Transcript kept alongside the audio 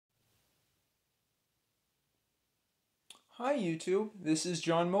Hi YouTube, this is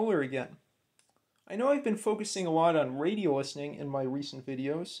John Muller again. I know I've been focusing a lot on radio listening in my recent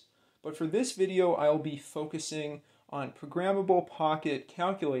videos, but for this video I'll be focusing on programmable pocket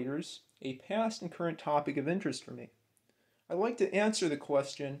calculators, a past and current topic of interest for me. I'd like to answer the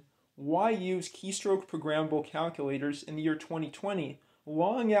question, why use keystroke programmable calculators in the year 2020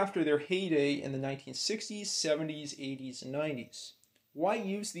 long after their heyday in the 1960s, 70s, 80s, and 90s? Why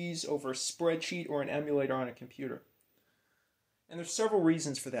use these over a spreadsheet or an emulator on a computer? And there's several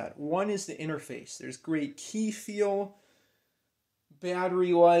reasons for that. One is the interface. There's great key feel,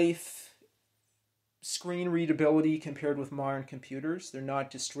 battery life, screen readability compared with modern computers. They're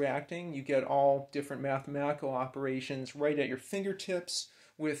not distracting. You get all different mathematical operations right at your fingertips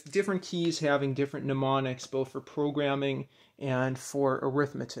with different keys having different mnemonics both for programming and for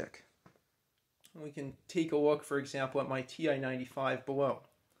arithmetic. We can take a look, for example, at my TI-95 below.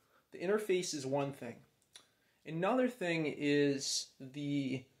 The interface is one thing. Another thing is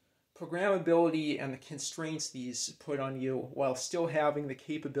the programmability and the constraints these put on you while still having the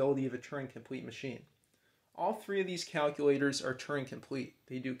capability of a Turing-complete machine. All three of these calculators are Turing-complete.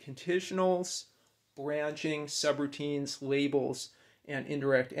 They do conditionals, branching, subroutines, labels, and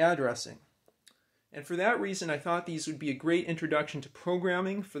indirect addressing. And for that reason, I thought these would be a great introduction to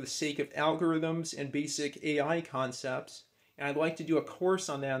programming for the sake of algorithms and basic AI concepts. And I'd like to do a course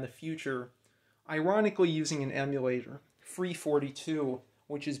on that in the future, ironically using an emulator, Free42,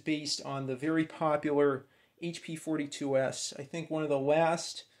 which is based on the very popular HP42S, I think one of the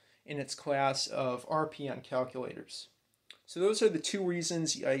last in its class of RPN calculators. So those are the two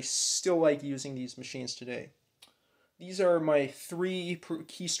reasons I still like using these machines today. These are my three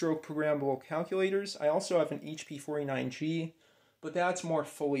keystroke programmable calculators. I also have an HP49G, but that's more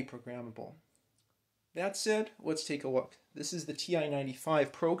fully programmable. That said, let's take a look. This is the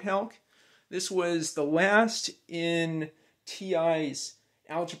TI-95 Pro Calc. This was the last in TI's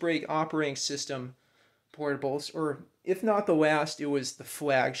algebraic operating system portables, or if not the last, it was the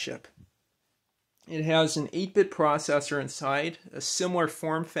flagship. It has an 8-bit processor inside, a similar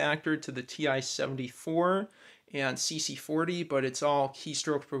form factor to the TI-74 and CC40, but it's all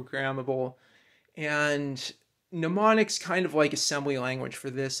keystroke programmable, and mnemonics kind of like assembly language for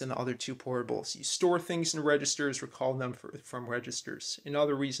this and the other two portables. You store things in registers, recall them from registers.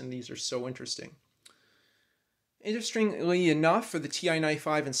 Another reason these are so interesting. Interestingly enough, for the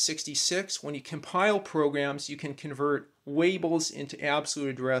TI-95 and 66, when you compile programs, you can convert labels into absolute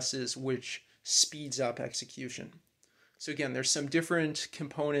addresses, which speeds up execution. So again, there's some different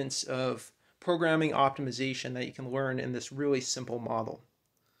components of programming optimization that you can learn in this really simple model.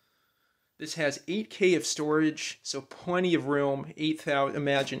 This has 8K of storage, so plenty of room.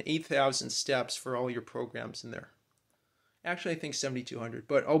 Imagine 8,000 steps for all your programs in there. Actually, I think 7,200,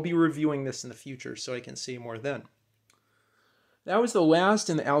 but I'll be reviewing this in the future so I can say more then. That was the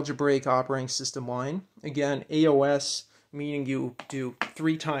last in the algebraic operating system line. Again, AOS, meaning you do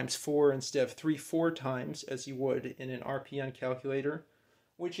 3 times 4 instead of 4 times as you would in an RPN calculator,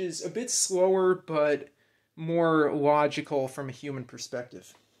 which is a bit slower but more logical from a human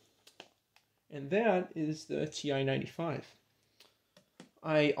perspective. And that is the TI-95.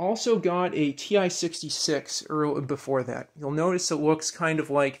 I also got a TI-66 early before that. You'll notice it looks kind of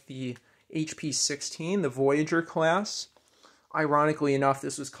like the HP-16, the Voyager class. Ironically enough,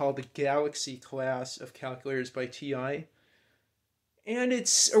 this was called the Galaxy class of calculators by TI. And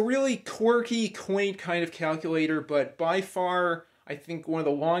it's a really quirky, quaint kind of calculator, but by far, I think one of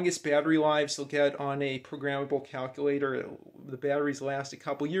the longest battery lives you'll get on a programmable calculator. The batteries last a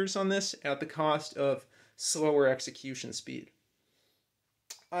couple years on this at the cost of slower execution speed.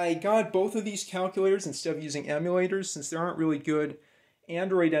 I got both of these calculators instead of using emulators since there aren't really good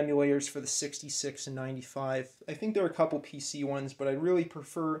Android emulators for the 66 and 95. I think there are a couple PC ones, but I'd really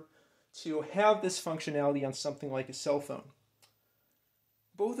prefer to have this functionality on something like a cell phone.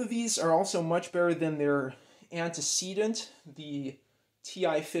 Both of these are also much better than their antecedent, the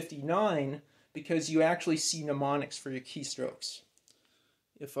TI-59, because you actually see mnemonics for your keystrokes.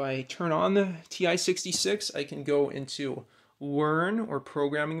 If I turn on the TI-66, I can go into Learn or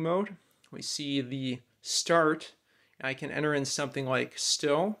Programming mode. We see the Start. I can enter in something like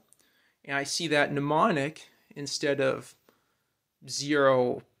Still, and I see that mnemonic instead of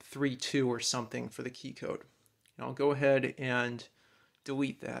 032 or something for the key code. And I'll go ahead and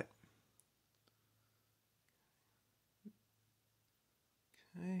delete that.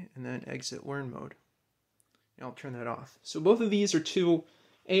 Okay, and then exit Learn mode. And I'll turn that off. So both of these are two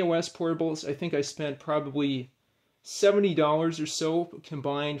AOS portables. I think I spent probably $70 or so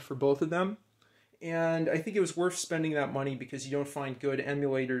combined for both of them. And I think it was worth spending that money because you don't find good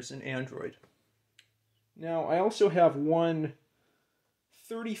emulators in Android. Now, I also have one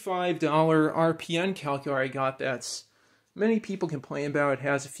 $35 RPN calculator I got that's many people complain about. It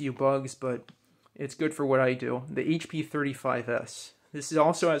has a few bugs, but it's good for what I do. The HP35S. This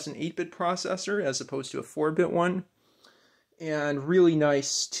also has an 8-bit processor as opposed to a 4-bit one. And really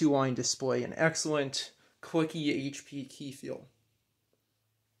nice 2-line display. An excellent clicky HP key feel.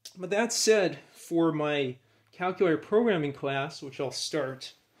 But that said, for my calculator programming class, which I'll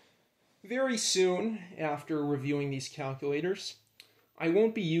start very soon after reviewing these calculators, I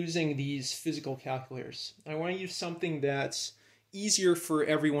won't be using these physical calculators. I want to use something that's easier for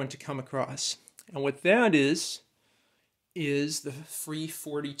everyone to come across. And what that is the free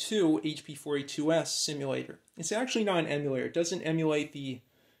HP42S simulator. It's actually not an emulator. It doesn't emulate the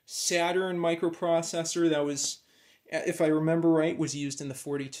Saturn microprocessor that was, if I remember right, was used in the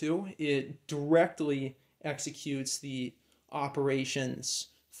 42. It directly executes the operations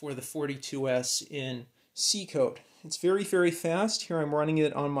for the 42S in C code. It's very, very fast. Here I'm running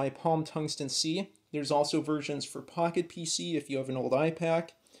it on my Palm Tungsten C. There's also versions for Pocket PC if you have an old iPad,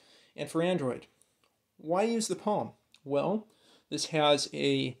 and for Android. Why use the Palm? Well, this has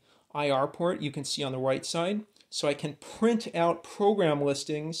a IR port you can see on the right side, so I can print out program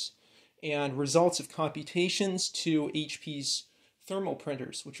listings and results of computations to HP's thermal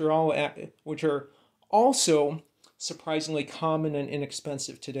printers, which are also surprisingly common and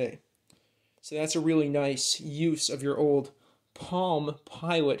inexpensive today. So that's a really nice use of your old Palm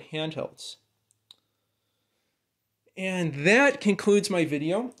Pilot handhelds. And that concludes my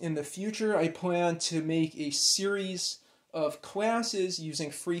video. In the future, I plan to make a series of classes using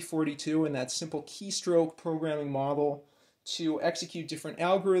FreeRTC and that simple keystroke programming model to execute different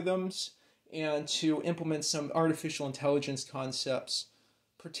algorithms and to implement some artificial intelligence concepts,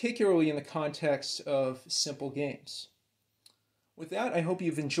 particularly in the context of simple games. With that, I hope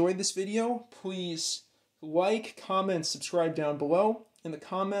you've enjoyed this video. Please like, comment, subscribe down below. In the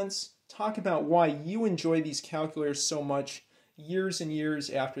comments, talk about why you enjoy these calculators so much years and years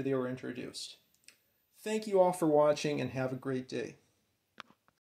after they were introduced. Thank you all for watching and have a great day.